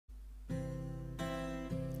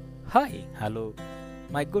Hi hello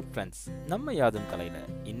my good friends. நம்ம யாதும் கலையில்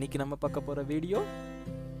இன்னைக்கு நம்ம பார்க்க போகிற வீடியோ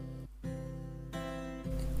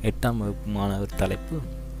 8ஆம் வகுப்பு மாணவர் தலைப்பு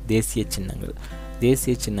தேசிய சின்னங்கள்.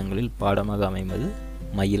 தேசிய சின்னங்களில் பாடமாக அமைவது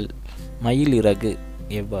மயில். மயில் இறகு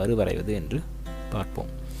எவ்வாறு வரைவது என்று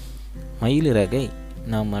பார்ப்போம். மயில் இறகை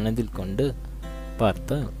நாம் மனதில் கொண்டு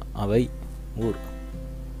பார்த்தால் அவை ஓர்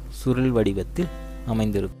சுருள் வடிவத்தில்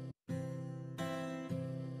அமைந்திருக்கும்.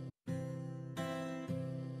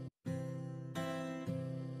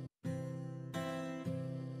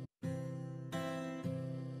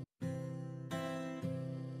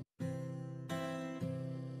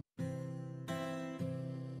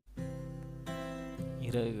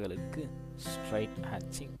 இறகுகளுக்கு ஸ்ட்ரைட்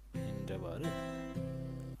ஹேட்சிங் என்றவாறு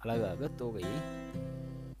அழகாக தோகையை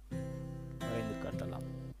வரைந்து காட்டலாம்.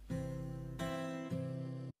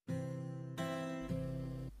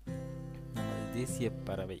 நமது தேசிய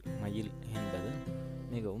பறவை மயில் என்பது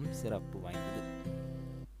மிகவும் சிறப்பு வாய்ந்தது.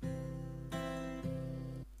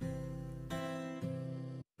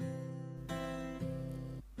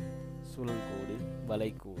 சுழல் கோடு,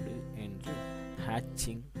 வளைகோடு என்று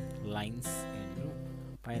ஹேட்சிங், லைன்ஸ் என்றும்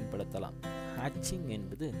பயன்படுத்தலாம். ஹேட்சிங்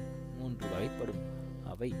என்பது 3 வகைப்படும்.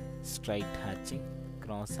 அவை ஸ்ட்ரைட் ஹேட்சிங்,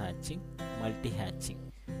 கிராஸ் ஹேட்சிங், மல்டி ஹேட்சிங்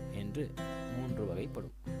என்று 3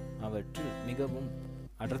 வகைப்படும். அவற்றில் மிகவும்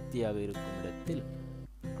அடர்த்தியாக இருக்கும் இடத்தில்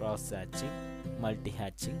கிராஸ் ஹேட்சிங், மல்டி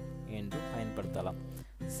ஹேட்சிங் என்று பயன்படுத்தலாம்.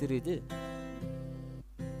 சிறிது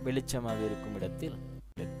வெளிச்சமாக இருக்கும் இடத்தில்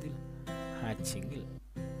ஹேட்சிங்கில்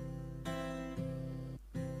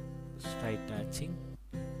ஸ்ட்ரைட் ஹேட்சிங்,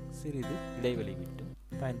 சிறிது இடைவெளி விட்டு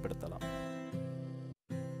பயன்படுத்தலாம்.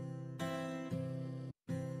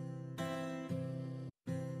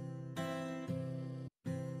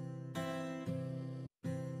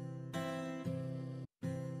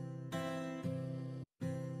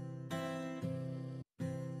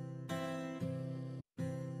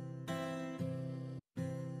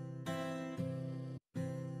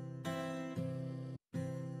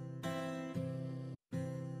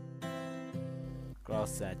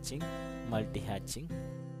 கிராஸ் ஹேட்சிங், மல்டி ஹேட்சிங்,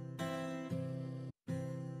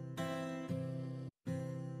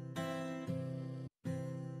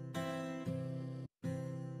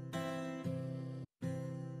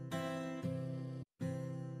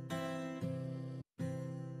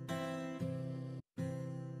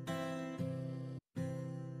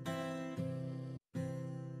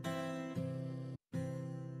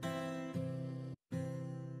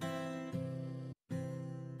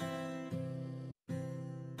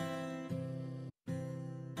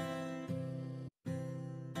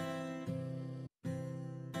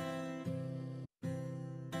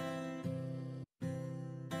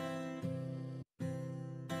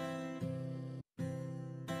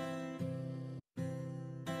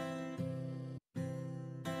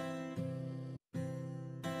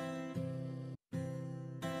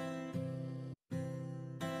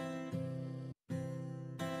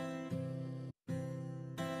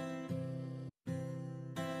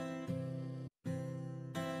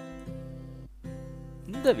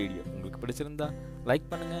 இந்த வீடியோ உங்களுக்கு பிடிச்சிருந்தா லைக்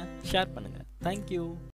பண்ணுங்க, ஷேர் பண்ணுங்க. தேங்க்யூ.